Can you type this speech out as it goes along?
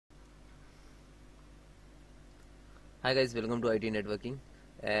Hi guys, welcome to IT networking.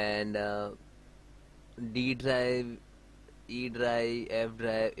 And D drive, E drive, F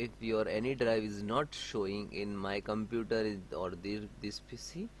drive, if your any drive is not showing in my computer or this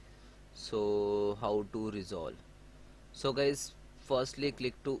PC, so how to resolve? So guys, firstly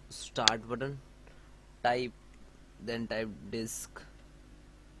click to start button, type then type disk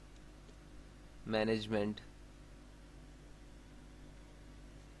management.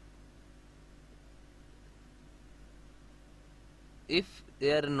 If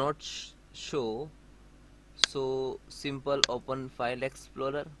they are not show, so simple open file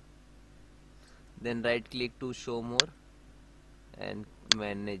explorer, then right click to show more and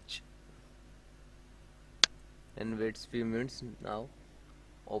manage, and waits few minutes. Now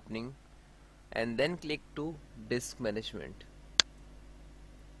opening, and then click to disk management.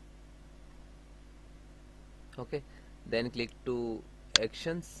 Okay, then click to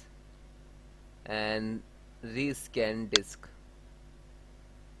actions and rescan disk.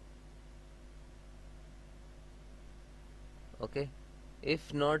 Okay,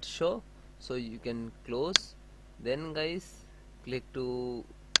 if not show, so you can close. Then guys, click to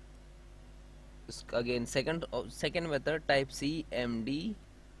again second method, type cmd,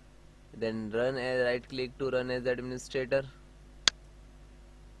 then run as, right click to run as administrator,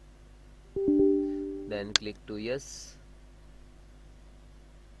 then click to yes,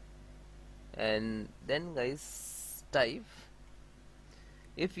 and then guys type,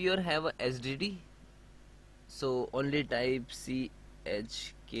 if you have a SDD, so only type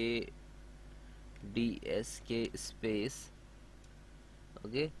chkdsk space,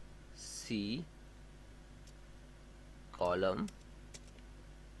 okay, c column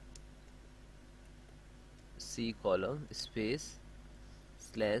space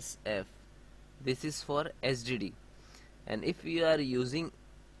 /f. This is for SDD. And if you are using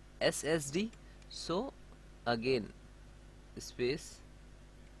SSD, so again space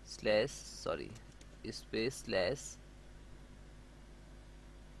 /r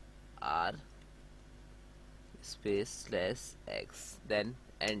 /x, then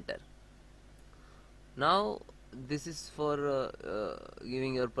enter. Now this is for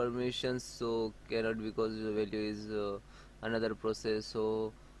giving your permissions, so cannot, because the value is another process,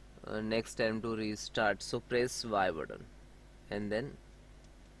 so next time to restart, so press Y button and then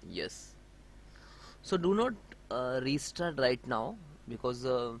yes. So do not restart right now, because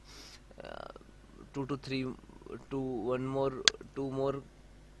uh, two to three two one more two more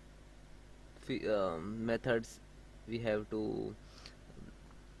methods we have to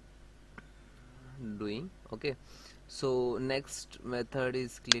doing. Okay, so next method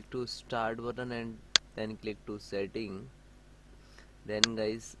is click to start button and then click to setting, then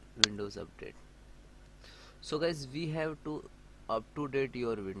guys Windows update. So guys, we have to up to date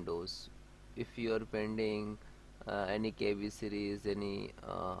your Windows. If you are pending any KB series, any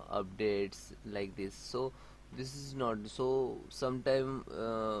updates like this, so this is not, so sometime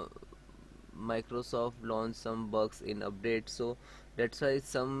Microsoft launch some bugs in update, so that's why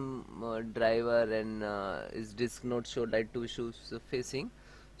some driver and is disk not show like two issues facing.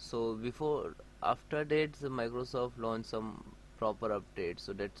 So before after that the Microsoft launch some proper update,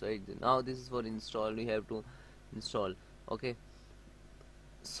 so that's why now this is for install, we have to install. Okay,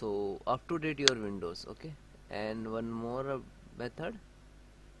 so up to date your Windows. Okay, and one more method,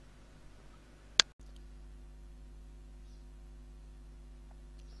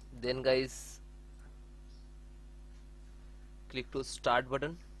 then guys click to start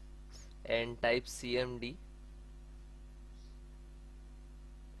button and type cmd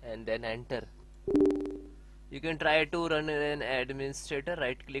and then enter. You can try to run an administrator,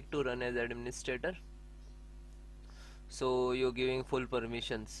 right click to run as administrator, so you're giving full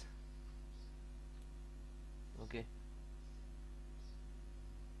permissions. Okay,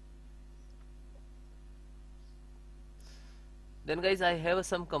 then guys I have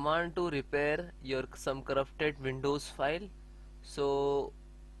some command to repair your some corrupted Windows file. So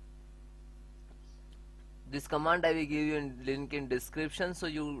this command I will give you in link in description, so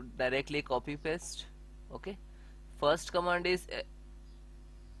you directly copy paste. Okay, first command is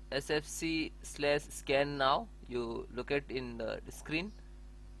sfc/scannow, you look at in the screen.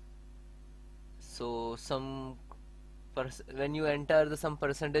 So some when you enter the some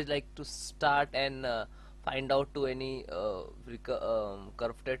percentage like to start and find out to any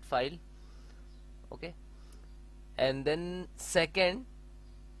corrupted file. Okay, and then second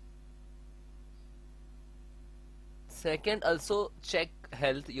also check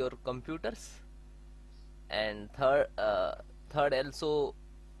health your computers, and third also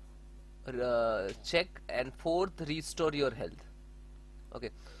check, and fourth restore your health. Okay,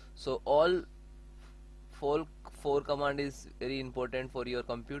 so all four command is very important for your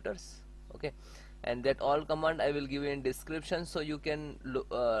computers. Okay, and that all command I will give you in description, so you can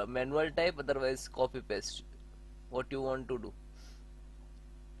manual type, otherwise copy paste what you want to do.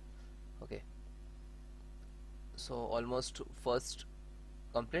 Okay, so almost first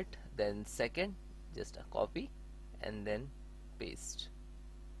complete, then second just a copy and then paste,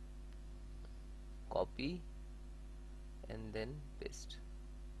 copy and then paste.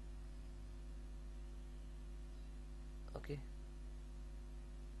 Okay,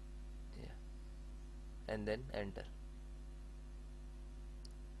 yeah, and then enter.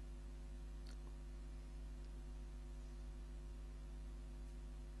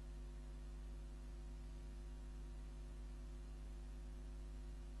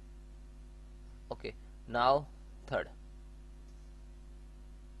 Okay, now third.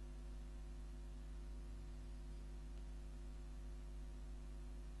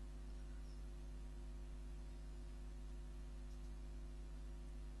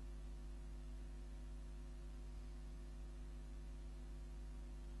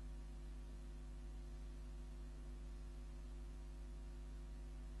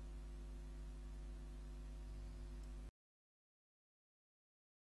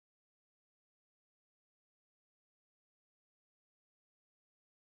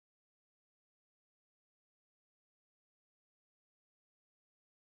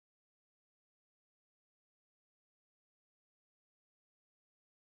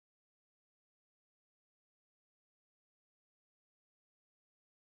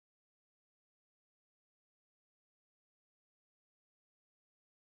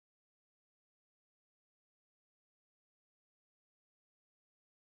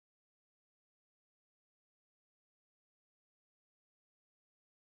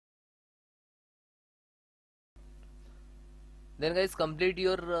 Then guys, complete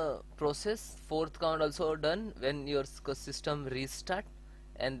your process. Fourth count also done. When your system restart,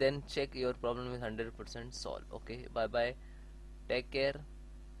 and then check your problem is 100% solved. Okay, bye bye, take care,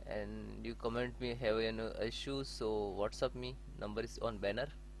 and you comment me have any issue, so WhatsApp me, number is on banner.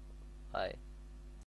 Bye.